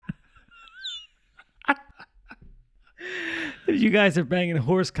If you guys are banging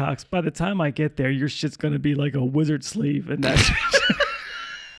horse cocks, by the time I get there, your shit's going to be like a wizard sleeve. And that's...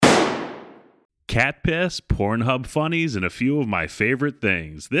 Cat piss, Pornhub funnies, and a few of my favorite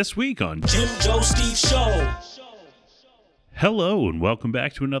things. This week on Jim, Joe, Steve Show. Hello, and welcome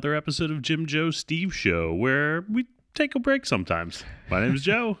back to another episode of Jim, Joe, Steve Show, where we take a break sometimes. My name is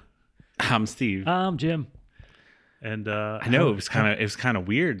Joe. I'm Steve. Jim. And I know it was kind of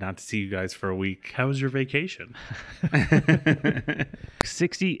weird not to see you guys for a week. How was your vacation?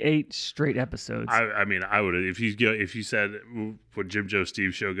 68 straight episodes. I mean, I would if you said would Jim, Joe,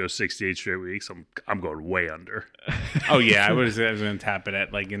 Steve Show go 68 straight weeks, I'm going way under. Oh yeah, I was going to tap it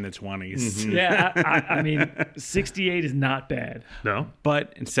at like in the 20s. Mm-hmm. Yeah, I mean, 68 is not bad. No,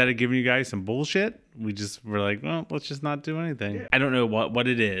 but instead of giving you guys some bullshit, we just were like, well, let's just not do anything. Yeah. I don't know what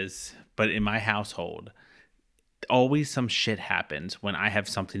it is, but in my household, always some shit happens when I have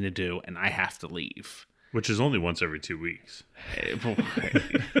something to do and I have to leave. Which is only once every 2 weeks.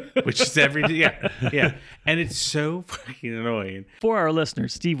 Which is every yeah. And it's so fucking annoying. For our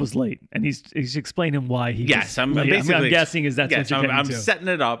listeners, Steve was late, and he's explaining why he was I'm late. basically I'm guessing is that's what you're getting I'm to. setting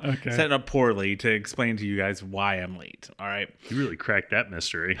it up poorly to explain to you guys why I'm late. All right. You really cracked that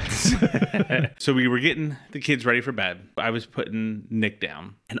mystery. So we were getting the kids ready for bed. I was putting Nick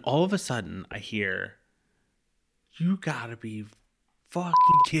down, and all of a sudden I hear, "You gotta be fucking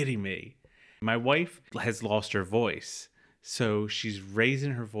kidding me." My wife has lost her voice, so she's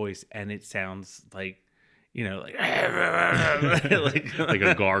raising her voice, and it sounds like, like like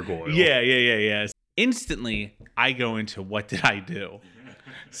a gargoyle. Yeah. Instantly, I go into what did I do?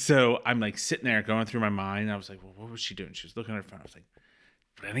 So I'm like sitting there going through my mind. I was like, well, what was she doing? She was looking at her phone. I was like,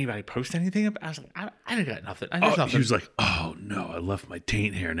 did anybody post anything? I was like, I didn't got nothing. Nothing. She was like, oh no, I left my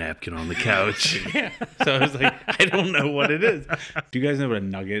taint hair napkin on the couch. Yeah. So I was like, I don't know what it is. Do you guys know what a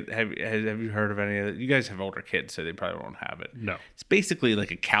nugget? Have you heard of any of it? You guys have older kids, so they probably won't have it. No. It's basically like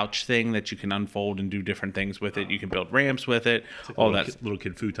a couch thing that you can unfold and do different things with it. You can build ramps with it. Like all little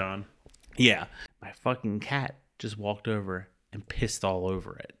kid futon. Yeah. My fucking cat just walked over and pissed all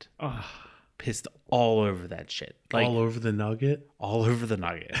over it. Oh. Pissed all over that shit. Like, all over the nugget? All over the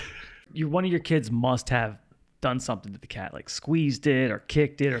nugget. One of your kids must have done something to the cat, like squeezed it or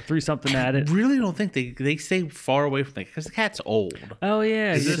kicked it or threw something at it. I really don't think they stay far away from it because the cat's old. Oh,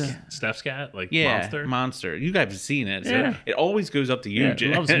 yeah. Is this Steph's cat? Like Monster. You guys have seen it. So yeah. It always goes up to you,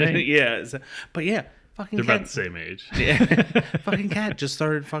 Jim. It loves me. Yeah. But yeah. Fucking They're cat, about the same age. Yeah. Fucking cat just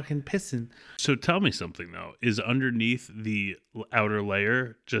started fucking pissing. So tell me something, though. Is underneath the outer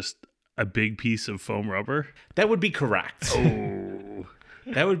layer just a big piece of foam rubber? That would be correct. Oh.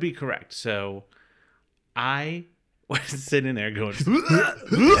 That would be correct. So I was sitting there going, and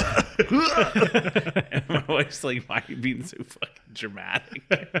my wife's like, why are you being so fucking dramatic?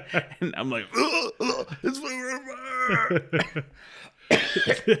 And I'm like, it's foam rubber.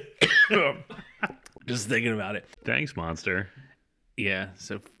 Just thinking about it. Thanks, Monster. Yeah,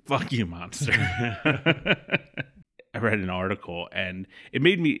 so fuck you, Monster. I read an article and it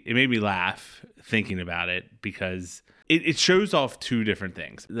made me laugh thinking about it because it shows off two different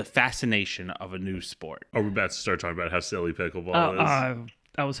things. The fascination of a new sport. Are we about to start talking about how silly pickleball is?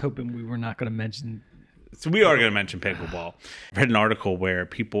 I was hoping we were not going to mention. So we are going to mention pickleball. I read an article where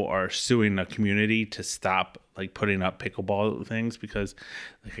people are suing a community to stop like putting up pickleball things because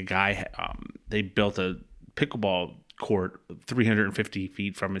like a guy, they built a pickleball court 350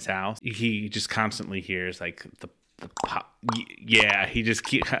 feet from his house. He just constantly hears like the pop. Yeah, he just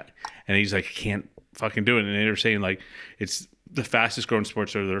and he's like, can't fucking do it. And they're saying like it's the fastest growing sport,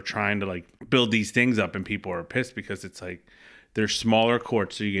 so they're trying to like build these things up, and people are pissed because it's like they're smaller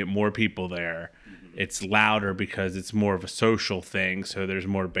courts, so you get more people there. It's louder because it's more of a social thing, so there's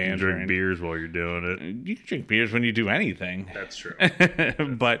more banter. You drink beers while you're doing it. You can drink beers when you do anything. That's true.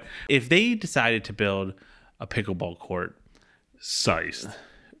 But if they decided to build a pickleball court sized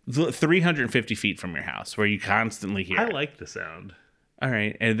 350 feet from your house where you constantly hear I like the sound. All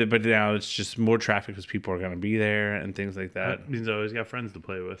right. But now it's just more traffic because people are going to be there and things like that. That means I always got friends to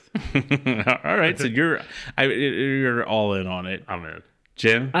play with. All right. So you're all in on it. I'm in.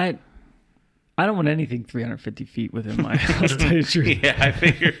 Jim? I don't want anything 350 feet within my house. To tell you the truth. Yeah, I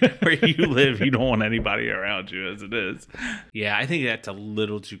figure where you live, you don't want anybody around you as it is. Yeah, I think that's a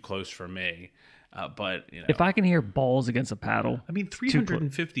little too close for me. But if I can hear balls against a paddle, I mean,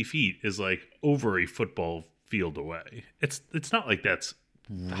 350 feet is like over a football field away. It's not like that's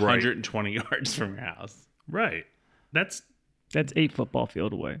 120 yards from your house. Right. That's 8 football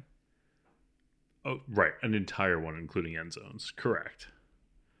field away. Oh, right, an entire one, including end zones. Correct.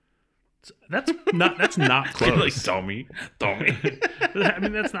 That's not close. Like dummy. I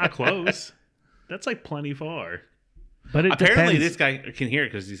mean, that's not close. That's like plenty far. But it apparently depends. this guy can hear it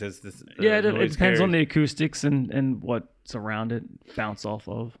because he says this. Yeah, it noise depends on the carries. acoustics and what's around it, bounce off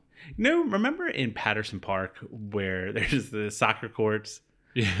of. No, remember in Patterson Park where there's the soccer courts,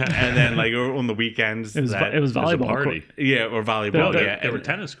 Yeah. and then like on the weekends, It was that, it was There's a volleyball party. court. yeah, or volleyball. There- Yeah, There were and-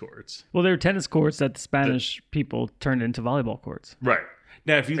 tennis courts. Well, there were tennis courts that the Spanish people turned into volleyball courts. Right.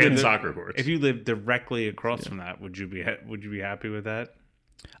 Now, if you And live soccer courts. if you live directly across from that, would you be happy with that?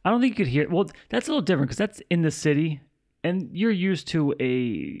 I don't think you could hear. Well, that's a little different because that's in the city, and you're used to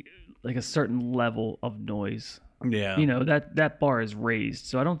a certain level of noise. Yeah, You know that bar is raised,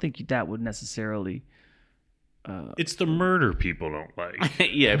 so I don't think that would necessarily. It's the murder people don't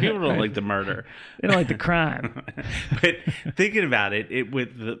like. yeah. People don't like the murder. They don't like the crime. But thinking about it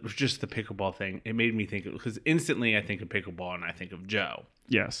with just the pickleball thing, it made me think because instantly I think of pickleball and I think of Joe,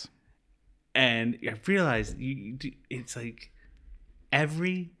 Yes. and I realized it's like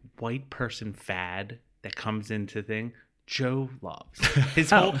every white person fad that comes into thing. Joe loves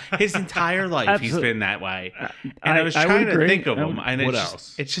his entire life. He's Absolutely. been that way, and I was I would trying to agree. think of him. And What it's else?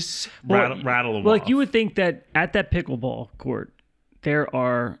 Just, it's just Rattle them Well, off. like you would think that at that pickleball court, there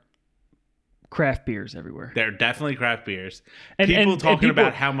are craft beers everywhere. they're definitely craft beers. And- People and talking people-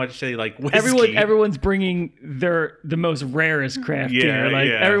 about how much they like whiskey. Everyone's bringing the most rarest craft Yeah, beer. Like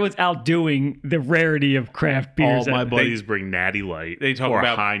yeah. everyone's outdoing the rarity of craft beers. All my that- buddies bring Natty Light They talk or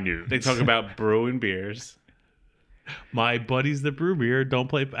about High Noon. They talk about brewing beers. My buddies that brew beer don't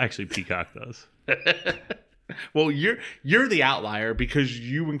play. Actually, Peacock does. Well, you're the outlier because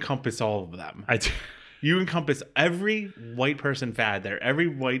you encompass all of them. I do. You encompass every white person fad there. Every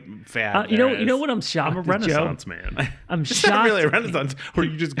white fad. you there know is. what I'm shocked I'm a at, Renaissance Joe? man. I'm It's shocked. not really a renaissance, where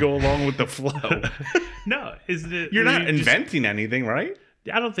you just go along with the flow. No, isn't it? You're not you just- inventing anything, right?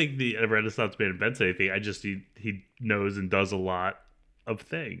 I don't think the Renaissance man invents anything. I just he knows and does a lot of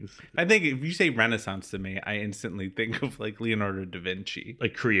things, I think if you say Renaissance to me, I instantly think of like Leonardo da Vinci.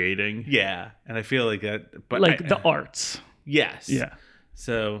 like creating. Yeah, and I feel like that. But Like the arts. yes, Yeah.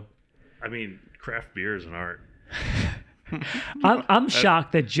 So I mean, craft beer is an art. I'm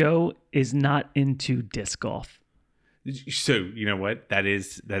shocked that Joe is not into disc golf you know what? That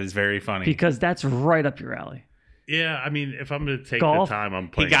is very funny. because that's right up your alley. Yeah, I mean, if I'm going to take Golf? the time, I'm He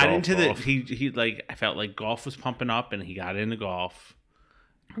playing. got golf, into golf. he like I felt like golf was pumping up, and he got into golf.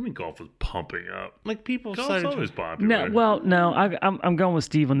 I mean, golf was pumping up. Like people Golf's started. always popular. No, I'm going with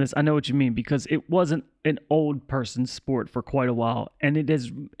Steve on this. I know what you mean because it wasn't an old person sport for quite a while, and it is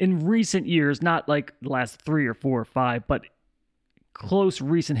in recent years, not like the last 3 or 4 or 5, but close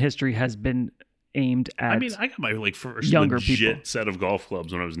recent history has been aimed at. I mean, I got my first younger legit people. set of golf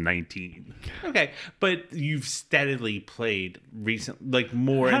clubs when I was 19. Okay, but you've steadily played like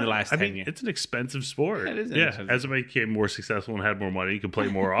more in the last 10 years. It's an expensive sport. It is an yeah, expensive- as I became more successful and had more money, you could play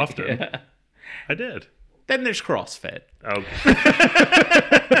more often. I did. Then there's CrossFit, Oh,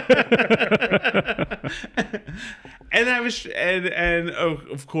 and I was and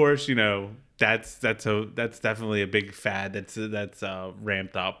of course that's definitely a big fad that's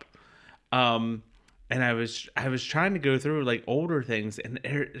ramped up. And I was trying to go through like older things, and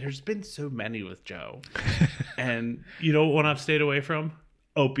there's been so many with Joe, and you know what I've stayed away from?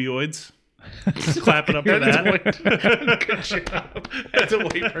 Opioids. Clap it up for that. good job. That's a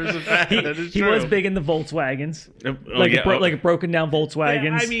white person fad. That is he true. was big in the Volkswagens, Oh, like broken down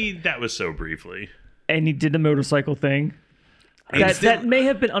Volkswagens, I mean, that was so briefly. and he did the motorcycle thing. That may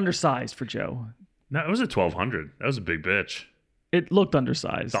have been undersized for Joe. No, it was a 1200. That was a big bitch. It looked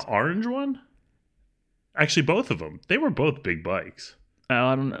undersized. The orange one? Actually, both of them. They were both big bikes.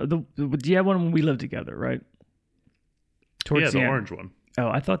 I don't know. You had one when we lived together, right? Towards Yeah, the end. orange one. Oh,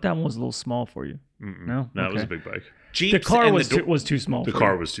 I thought that one was a little small for you. No, No, it was a Okay. big bike. Jeeps The car and was the was too small. The for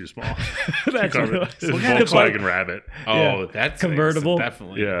car you. was too small. That's what it was. It was a The bike- Volkswagen Rabbit. Oh, Yeah. that's Convertible.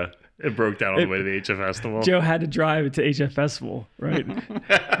 definitely. Yeah. It broke down on the way to the HF Festival. Joe had to drive it to HF Festival, right?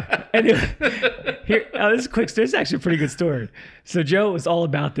 Anyway, here, this is a quick story. It's actually a pretty good story. So Joe was all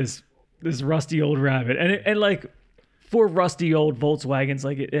about this rusty old Rabbit, and like for rusty old Volkswagens,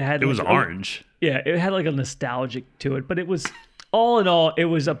 like it had. It was like, orange. Yeah, it had like a nostalgic to it, but it was all in all, it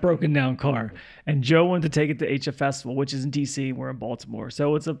was a broken down car. And Joe wanted to take it to HF Festival, which is in DC. We're in Baltimore,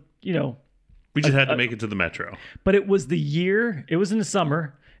 so it's We just had to make it to the metro. but it was the year. It was in the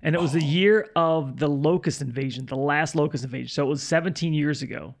summer, and it was the year of the locust invasion, the last locust invasion. So it was 17 years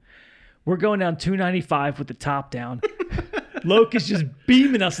ago. We're going down 295 with the top down. Locust just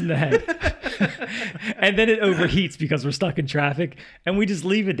beaming us in the head. And then it overheats because we're stuck in traffic, and we just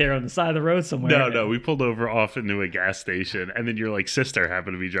leave it there on the side of the road somewhere. No, we pulled over off into a gas station, and then your sister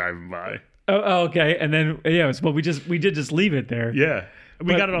happened to be driving by. Oh, okay. And then we did just leave it there. Yeah,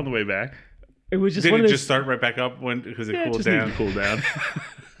 we got it on the way back. It was just Did one it of those. just start right back up because it cooled just needed down? to cool down.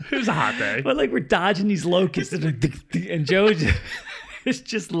 It was a hot day. But like we're dodging these locusts, and Joe is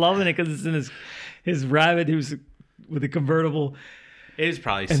just loving it because it's in his rabbit who's with a convertible. It is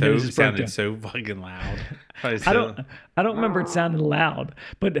probably And then it so just broke sounded down. so fucking loud. Probably I don't remember it sounding loud,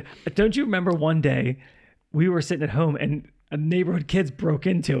 but don't you remember one day we were sitting at home and a neighborhood kids broke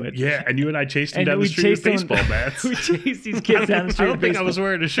into it. Yeah, and you and I chased him And down the we street with chased them- baseball bats. We chased these kids down the street. I don't with think I baseball- was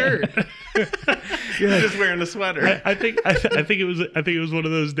wearing a shirt. just wearing a sweater. I think it was one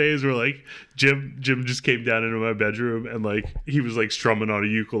of those days where like Jim just came down into my bedroom and like he was like strumming on a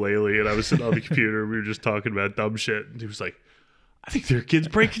ukulele and I was sitting on the computer and we were just talking about dumb shit and he was like, I think there are kids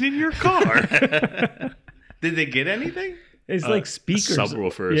breaking in your car. Did they get anything? It's like speakers,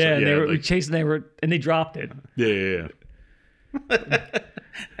 subwoofer or Yeah, something. and they Yeah, were like- chasing. And they dropped it. Yeah.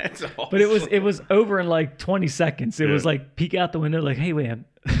 That's awesome. But it was over in like 20 seconds. It was Yeah. like peek out the window, like, hey man,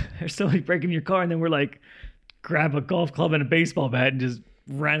 there's somebody breaking your car, and then we're like, grab a golf club and a baseball bat and just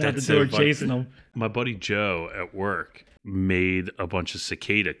ran out That's the so door funny. chasing them. My buddy Joe at work made a bunch of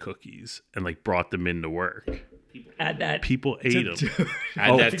cicada cookies and like brought them into work. Add that. People ate them.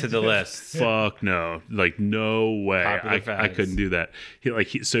 Add that to the list. Fuck no! Like no way! Popular I fads. couldn't do that.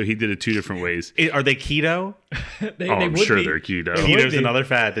 So he did it two different ways. Are they keto? They I'm would sure be. they're keto. They would Keto's be. another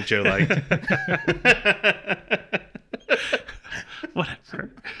fad that Joe liked.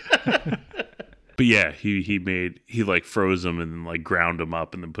 Whatever. But yeah, he like froze them and then like ground them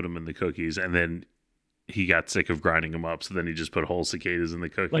up and then put them in the cookies and then he got sick of grinding them up, so then he just put whole cicadas in the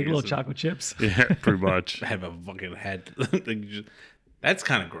cookies. Like little and- chocolate chips. Yeah, pretty much. I have a fucking head. That's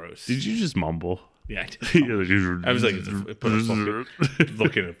kind of gross. Did you just mumble? Yeah, I did. I was like, put a fucking,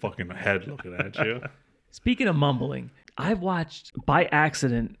 looking at fucking head looking at you. Speaking of mumbling, I watched by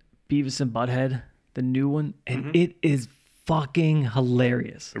accident Beavis and Butthead, the new one, and it is fucking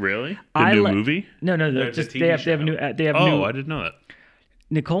hilarious. Really? The I new li- movie? No, It's a just TV they have show. new. They have Oh, new. I didn't know that.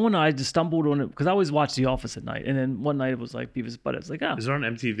 Nicole and I just stumbled on it because I always watch The Office at night, and then one night it was like Beavis and Butthead. It's like, oh, Is it on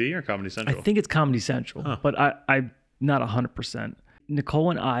MTV or Comedy I Central? think it's Comedy Central, but I'm not 100%.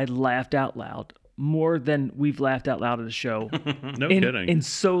 Nicole and I laughed out loud more than we've laughed out loud at a show No kidding. in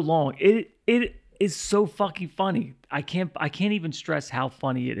so long. It is so fucking funny. I can't even stress how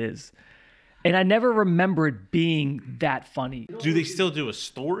funny it is. And I never remember it being that funny. Do they still do a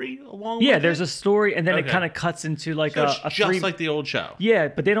story along? Yeah, with there's it? a story, and then it Okay. kind of cuts into like So a it's just three. like the old show. Yeah,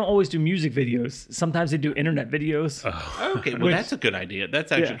 but they don't always do music videos. Sometimes they do internet videos. Okay, well that's a good idea.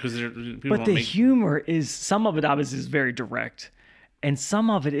 That's actually because people But don't the make. humor is, some of it obviously is very direct, and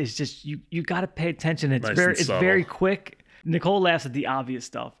some of it is just you got to pay attention. It's Nice very and it's subtle. very quick. Nicole laughs at the obvious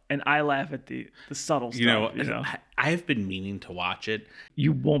stuff, and I laugh at the subtle stuff. You know, I've been meaning to watch it.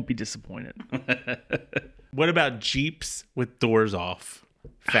 You won't be disappointed. What about Jeeps with doors off?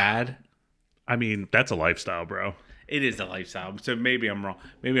 Fad. I mean, that's a lifestyle, bro. It is a lifestyle, so maybe I'm wrong.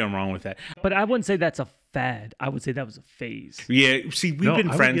 Maybe I'm wrong with that. But I wouldn't say that's a fad. I would say that was a phase. Yeah, see, we've No, been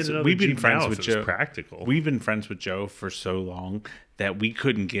I would friends. get another We've been Jeep friends now with if it was Joe. practical. We've been friends with Joe for so long that we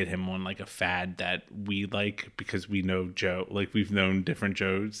couldn't get him on like a fad that we like because we know Joe. Like we've known different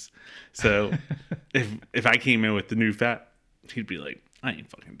Joes. So if I came in with the new fad, he'd be like, I ain't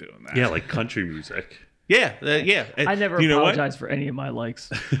fucking doing that. Yeah, like country music. Yeah, yeah. I never You know what? apologize for any of my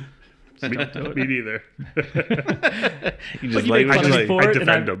likes. Me neither. You But just you like, make fun of me like- for I it,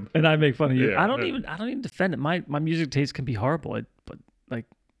 defend them. and I make fun of you. Yeah, I don't yeah. even defend it. My music taste can be horrible, but like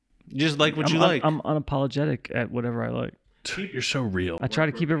just like what you like. I'm unapologetic at whatever I like. You're so real. I try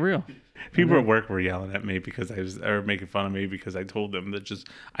to keep it real. People at work were yelling at me because or making fun of me because I told them that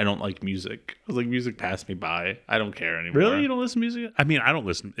I don't like music. I was like, music passed me by. I don't care anymore. Really? You don't listen to music? I mean, I don't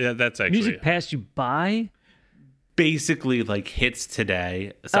listen. Yeah, that's actually Music passed you by. Basically, like hits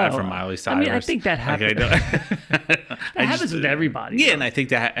today, aside Oh, from Miley I Cyrus. mean, I think that Like, happens. That happens with everybody. Yeah, though. and I think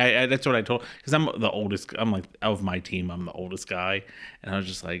that that's what I told because I'm the oldest. I'm like of my team, I'm the oldest guy, and I was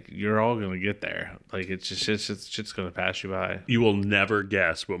just like, "You're all gonna get there. Like it's just gonna pass you by." You will never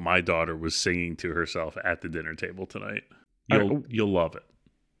guess what my daughter was singing to herself at the dinner table tonight. You'll love it.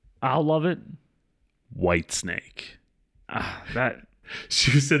 I'll love it. White Snake. That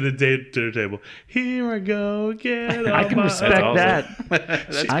She was at the dinner table. Here I go again. I can respect awesome.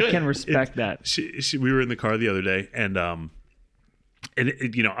 that. I can respect that. We were in the car the other day, and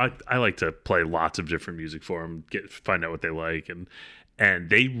you know, I like to play lots of different music for them, find out what they like, and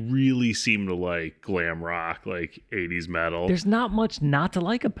they really seem to like glam rock, like 80s metal. There's not much not to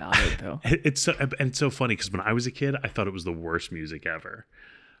like about it, though. It's so funny because when I was a kid, I thought it was the worst music ever.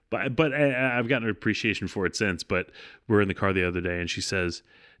 But I've gotten an appreciation for it since. But we're in the car the other day, and she says,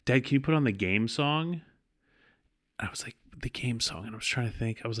 "Dad, can you put on the game song?" I was like, the game song, and I was trying to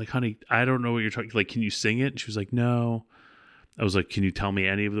think. I was like, honey, I don't know what you're talking. Like, can you sing it? And she was like, no. I was like, can you tell me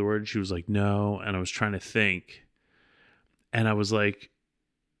any of the words? She was like, no. And I was trying to think, and I was like,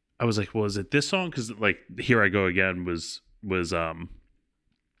 well, is it this song? Because like, Here I Go Again was like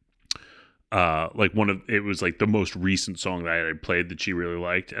it was like the most recent song that I had played that she really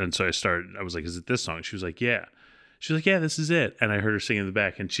liked, and so I was like, is it this song? She was like, yeah. She was like, yeah, this is it. And I heard her sing in the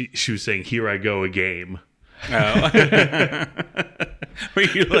back, and she was saying, Here I Go Again. Oh. Were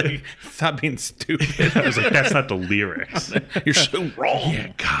you like, stop being stupid? I was like, that's not the lyrics. You're so wrong.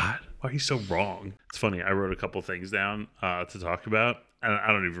 Yeah, God, why are you so wrong? It's funny. I wrote a couple things down to talk about, and I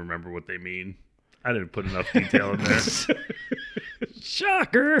don't even remember what they mean. I didn't put enough detail in there.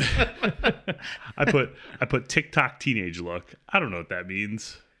 Shocker. I put TikTok teenage look. I don't know what that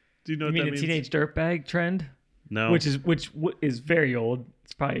means. Do you know You what mean that the means? teenage dirtbag trend? No. Which is very old.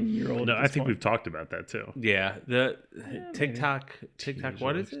 It's probably a year old. No, at I this think point. we've talked about that too. Yeah, the TikTok.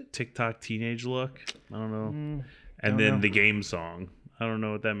 What is it? TikTok teenage look. I don't know. And don't then know. the game song. I don't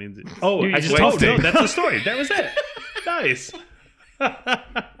know what that means. Oh, You I just just told no, me. that's the story. That was it. Nice.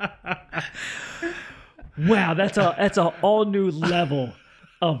 Wow, that's a all new level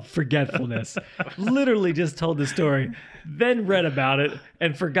of forgetfulness. Literally just told the story, then read about it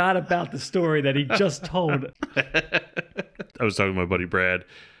and forgot about the story that he just told. I was talking to my buddy Brad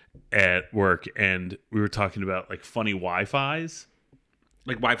at work, and we were talking about like funny Wi-Fi's,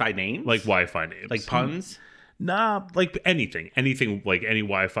 Like Wi-Fi names? like Wi-Fi names, Like puns? Nah, like anything, like any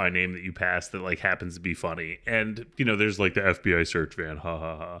Wi-Fi name that you pass that like happens to be funny. And you know, there's like the FBI search van, ha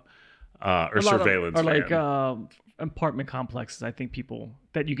ha ha, or surveillance Or like van. apartment complexes. I think people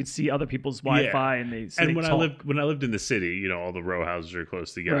that you could see other people's Wi-Fi and they so and they when talk. I lived in the city, you know, all the row houses are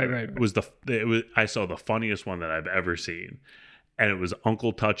close together. Right. I saw the funniest one that I've ever seen, and it was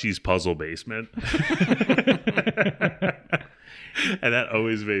Uncle Touchy's Puzzle Basement. And that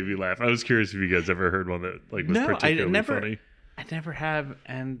always made me laugh. I was curious if you guys ever heard one that like was particularly funny. I never have,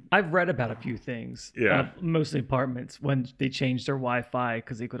 and I've read about a few things. Yeah. Mostly apartments when they changed their Wi-Fi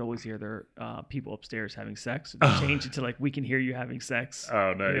because they could always hear their people upstairs having sex. So they changed it to like, we can hear you having sex.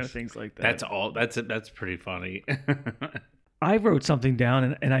 Oh, nice. You know, things like that. that's all. That's pretty funny. I wrote something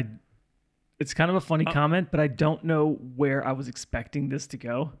down and it's kind of a funny comment, but I don't know where I was expecting this to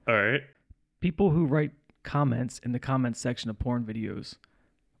go. All right. People who write comments in the comments section of porn videos,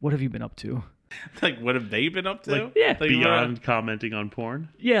 what have you been up to? Like, what have they been up to? Like, Yeah. Beyond commenting on porn.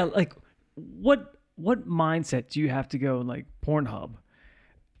 Yeah, like what mindset do you have to go like Pornhub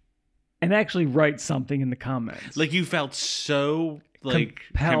and actually write something in the comments? Like, you felt so like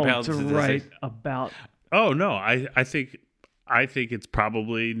compelled to this. write about. Oh no, I think it's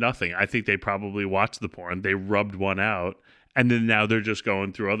probably nothing. I think they probably watched the porn, they rubbed one out, and then now they're just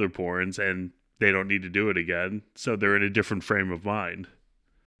going through other porns and they don't need to do it again. So they're in a different frame of mind.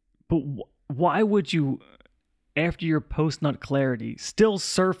 But why would you, after your post-nut clarity, still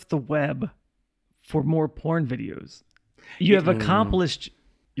surf the web for more porn videos? You have accomplished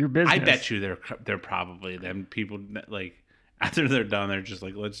your business. I bet you they're probably them people like after they're done, they're just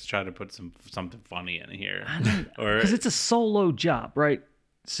like, let's try to put something funny in here, or because it's a solo job, right?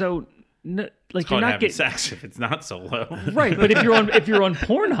 So, like it's you're called not having getting sex if it's not solo. right. But if you're on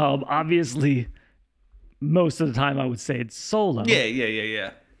Pornhub, obviously, most of the time I would say it's solo.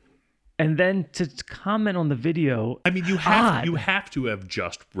 Yeah. And then to comment on the video, I mean, you have to have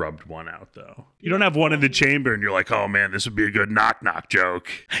just rubbed one out, though. You don't have one in the chamber and you're like, oh man, this would be a good knock joke.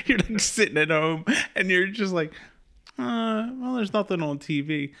 You're like sitting at home and you're just like, well, there's nothing on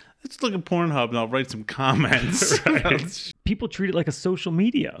TV. Let's look at Pornhub and I'll write some comments. Right. people treat it like a social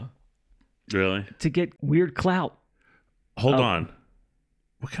media Really? to get weird clout. Hold on.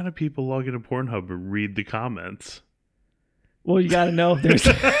 What kind of people log into Pornhub and read the comments? Well, you got to know if there's.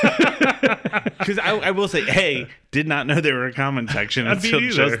 Because I will say, hey, did not know there were a comment section until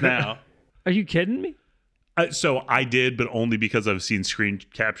just now. Are you kidding me? So I did, but only because I've seen screen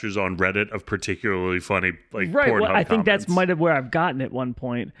captures on Reddit of particularly funny like Right. Pornhub Well, I think that's comments. might have where I've gotten at one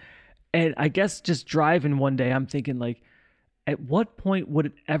point. And I guess just driving one day, I'm thinking like, at what point would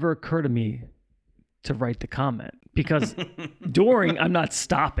it ever occur to me to write the comment? Because during, I'm not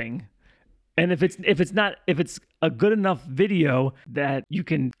stopping. And if it's a good enough video that you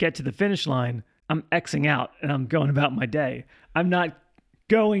can get to the finish line, I'm Xing out and I'm going about my day. I'm not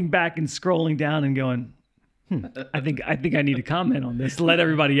going back and scrolling down and going, I think I need to comment on this to let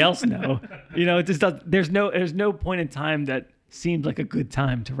everybody else know. You know, it just does, there's no point in time that seems like a good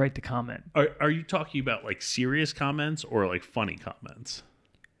time to write the comment. Are you talking about like serious comments or like funny comments?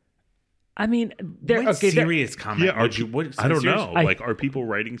 I mean, they're What okay. serious comment? Yeah, would you? What, I don't serious- know. Like, are people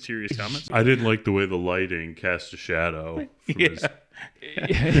writing serious comments? I didn't like the way the lighting cast a shadow. From his,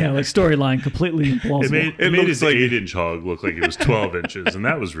 Yeah, like storyline completely implausible. it made his like- 8-inch hog look like it was 12 inches, and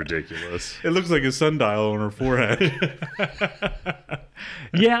that was ridiculous. It looks like a sundial on her forehead.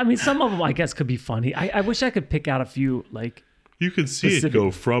 Yeah, I mean, some of them I guess could be funny. I wish I could pick out a few. Like, You could see it Specific.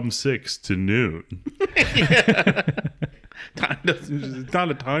 go from 6 to noon. It's not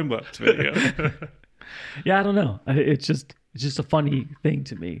a time lapse video. yeah, I don't know. It's just a funny thing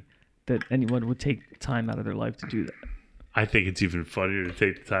to me that anyone would take time out of their life to do that. I think it's even funnier to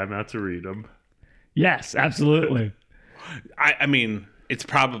take the time out to read them. Yes, absolutely. I mean, it's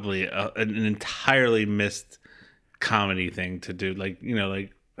probably an entirely missed comedy thing to do. Like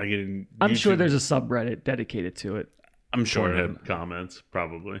in I'm sure YouTube- there's a subreddit dedicated to it. I'm sure. Pornhub comments,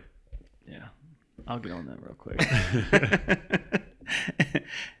 probably. Yeah, I'll get on that real quick.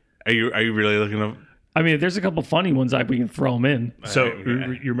 Are you really looking up? I mean, if there's a couple funny ones, we can throw them in. So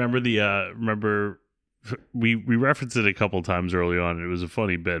Okay. you remember we referenced it a couple times early on, and it was a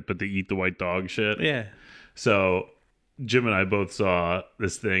funny bit, but the eat the white dog shit. Yeah. So Jim and I both saw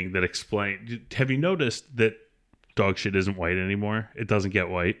this thing that explained. Have you noticed that dog shit isn't white anymore? It doesn't get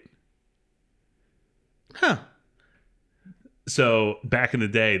white. Huh. So back in the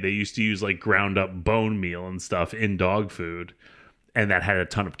day, they used to use like ground up bone meal and stuff in dog food, and that had a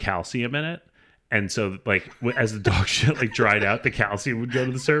ton of calcium in it. And so, like, as the dog shit like dried out, the calcium would go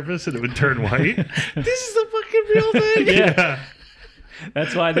to the surface and it would turn white. This is a fucking real thing. Yeah,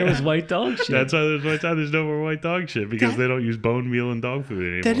 That's why there was white dog shit. that's why there's no more white dog shit, because they don't use bone meal in dog food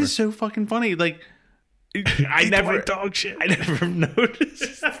anymore. That is so fucking funny. Like, I Eat the never white dog shit. I never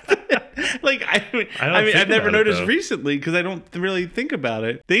noticed. Like, I don't I've think never about it, noticed though. recently because I don't really think about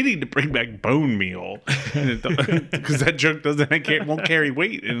it. They need to bring back bone meal because that joke won't carry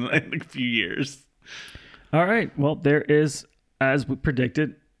weight in like a few years. All right. Well, there is, as we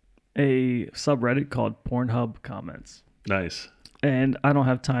predicted, a subreddit called Pornhub Comments. Nice. And I don't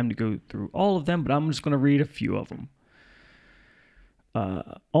have time to go through all of them, but I'm just going to read a few of them.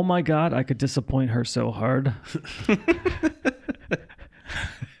 Oh my God, I could disappoint her so hard.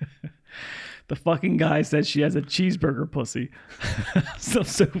 The fucking guy said she has a cheeseburger pussy. So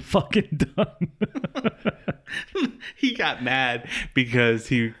fucking done. He got mad because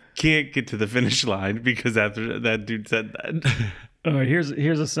he can't get to the finish line because after that dude said that. All right, here's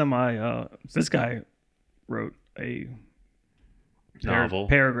a semi. This guy wrote a Novel.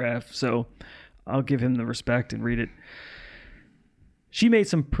 paragraph, so I'll give him the respect and read it. She made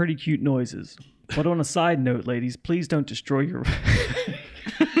some pretty cute noises, but on a side note, ladies, please don't destroy your.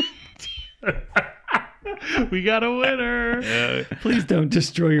 We got a winner. Please don't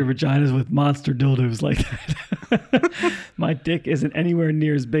destroy your vaginas with monster dildos like that. My dick isn't anywhere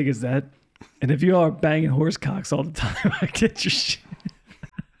near as big as that, and if you are banging horse cocks all the time, I get your shit.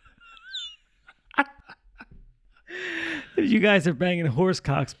 If you guys are banging horse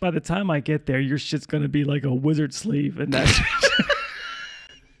cocks, by the time I get there, your shit's gonna be like a wizard sleeve, and that's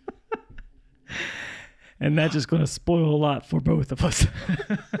and that's just gonna spoil a lot for both of us.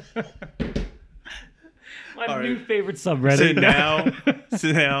 My new favorite subreddit.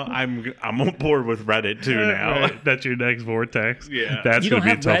 So now I'm on board with Reddit too now. Right. That's your next vortex. Yeah. That's You don't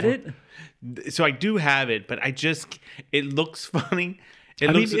gonna be have a tough one. Reddit? So I do have it, but it looks funny.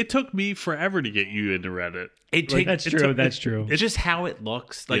 It took me forever to get you into Reddit. That's true. That's true. It's just how it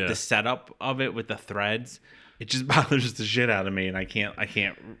looks, like Yeah. the setup of it with the threads. It just bothers the shit out of me, and I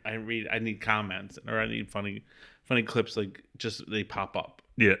need comments or I need funny clips, like just they pop up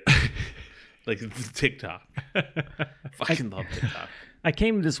Yeah. like TikTok. Fucking love TikTok. I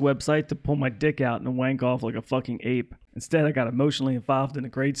came to this website to pull my dick out and wank off like a fucking ape. Instead, I got emotionally involved in a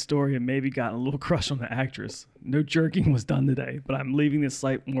great story and maybe gotten a little crush on the actress. No jerking was done today, but I'm leaving this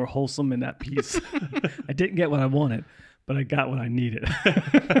site more wholesome and at peace. I didn't get what I wanted, but I got what I needed.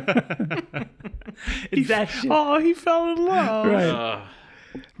 It's that shit. Oh, he fell in love. Right.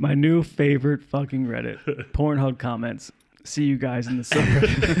 My new favorite fucking Reddit. Pornhub comments. See you guys in the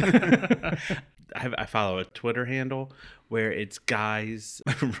subreddit. I follow a Twitter handle where it's guys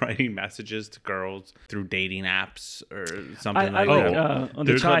writing messages to girls through dating apps or something I like like, that. on the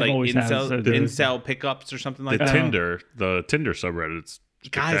There's tribe Like always has incel pickups or something like The that. Tinder subreddit's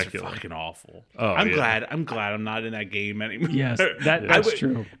Guys are spectacular. fucking awful. Oh, I'm yeah. glad I'm not in that game anymore. Yes, that's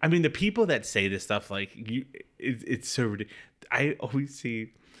true. I mean, the people that say this stuff, like it's so ridiculous. I always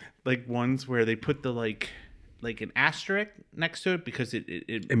see like ones where they put the like an asterisk next to it because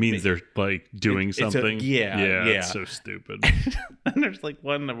It means they're like doing it's a- something. yeah. It's so stupid. And there's like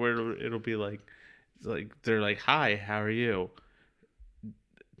one where it'll be like they're like, "Hi, how are you?"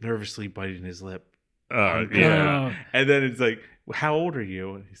 nervously biting his lip. Yeah. And then it's like, how old are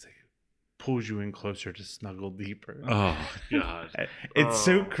you? And he's like, pulls you in closer to snuggle deeper. Oh God. It's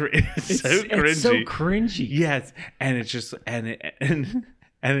so cringy. It's so cringy. Yes, and it's just and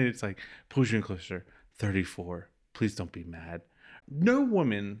it's like pulls you in closer. 34. Please don't be mad. No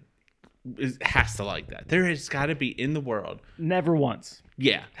woman has to like that. There has got to be in the world. Never once.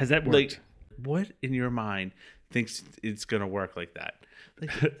 Yeah, Has that worked? Like, what in your mind thinks it's gonna work like that?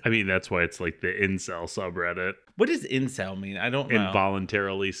 Like, I mean, that's why it's like the incel subreddit. what does incel mean? I don't know.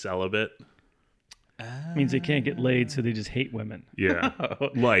 Involuntarily celibate. Means they can't get laid, so they just hate women. Yeah.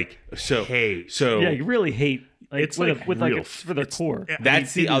 Like, So hate. so Yeah, you really hate. Like, It's with like with like real- for their core.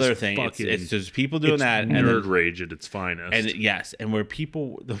 that's I mean, the it other is thing. fucking- It's just people doing it's that, and nerd then, rage at its finest. and yes, and where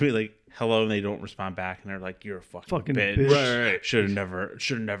people they'll be like hello and they don't respond back, and they're like, "You're a fucking bitch. bitch. Right. Should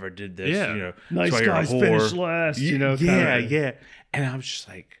have never did this." Yeah. You know, Nice that's why you're a guys whore. finish last. You know. Yeah, kinda. yeah. And I was just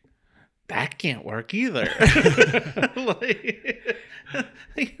like, that can't work either. like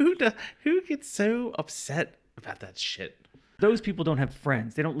who gets so upset about that shit? Those people don't have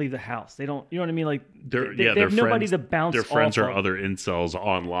friends. They don't leave the house. They don't. You know what I mean? Like Their they have nobody to bounce. Their friends off are of. other incels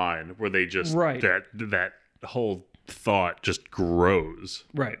online where they just Right. that whole thought just grows.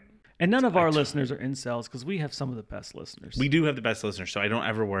 Right. And none of our listeners are incels because we have some of the best listeners. We do have the best listeners, so I don't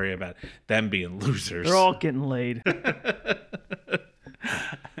ever worry about them being losers. They're all getting laid. Do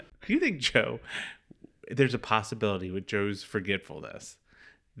you think, Joe, there's a possibility with Joe's forgetfulness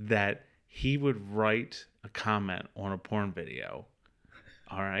that he would write a comment on a porn video,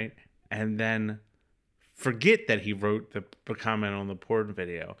 all right, and then forget that he wrote the comment on the porn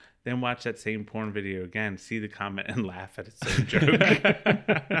video, then watch that same porn video again, see the comment, and laugh at its own joke,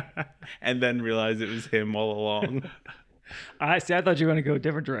 and then realize it was him all along? I thought you were going to go a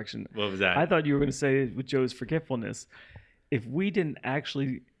different direction. What was that? I thought you were going to say with Joe's forgetfulness, if we didn't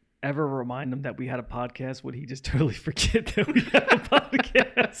actually ever remind him that we had a podcast, would he just totally forget that we had a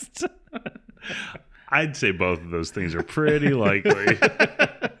podcast? I'd say both of those things are pretty likely.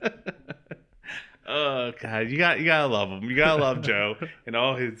 Oh God, you gotta love him. You gotta love Joe and he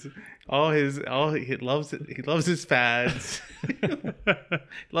loves his fads. He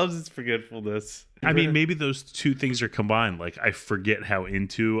loves his forgetfulness. I mean, maybe those two things are combined. Like, I forget how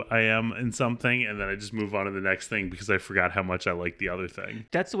into I am in something, and then I just move on to the next thing because I forgot how much I like the other thing.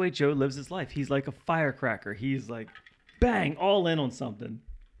 That's the way Joe lives his life. He's like a firecracker. He's like, bang, all in on something.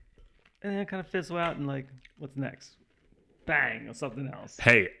 And then kind of fizzle out and like, what's next? Bang, on something else.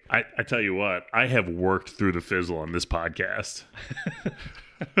 Hey, I tell you what, I have worked through the fizzle on this podcast.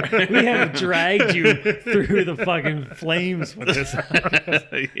 We have dragged you through the fucking flames with this.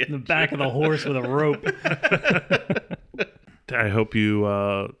 In the back of the horse with a rope. I hope you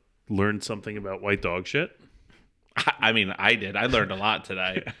learned something about white dog shit. I mean, I did. I learned a lot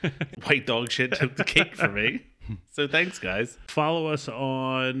today. White dog shit took the cake for me. So thanks, guys. Follow us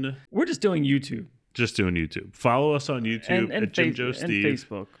on... We're just doing YouTube. Just doing YouTube. Follow us on YouTube And at Jim Joe Steve. And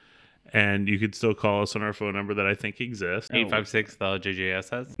Facebook. And you could still call us on our phone number that I think exists. 856 the JJS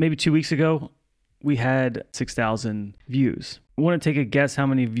has. Maybe 2 weeks ago, we had 6,000 views. I want to take a guess how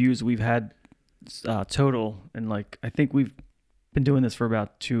many views we've had total. And like, I think we've been doing this for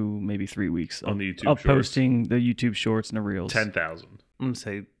about 2, maybe 3 weeks. On the YouTube of shorts. posting the YouTube shorts and the reels. 10,000. I'm going to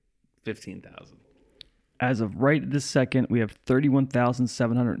say 15,000. As of right this second, we have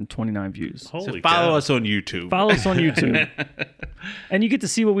 31,729 views. Holy So follow cow. us on YouTube. Follow us on YouTube. And you get to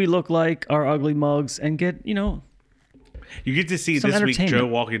see what we look like, our ugly mugs, and get, You get to see Some this week entertainment. Joe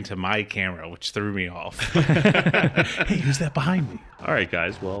walk into my camera, which threw me off. Hey, who's that behind me? All right,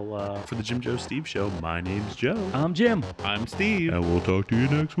 guys. Well, for the Jim Joe Steve Show, my name's Joe. I'm Jim. I'm Steve. And we'll talk to you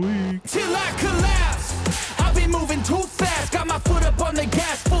next week. Till I collapse, I've been moving too fast. Got my foot up on the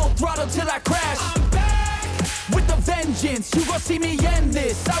gas, full throttle till I crash. I'm back with a vengeance. You gon' see me end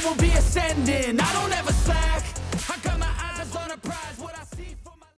this. I will be ascending. I don't ever slack.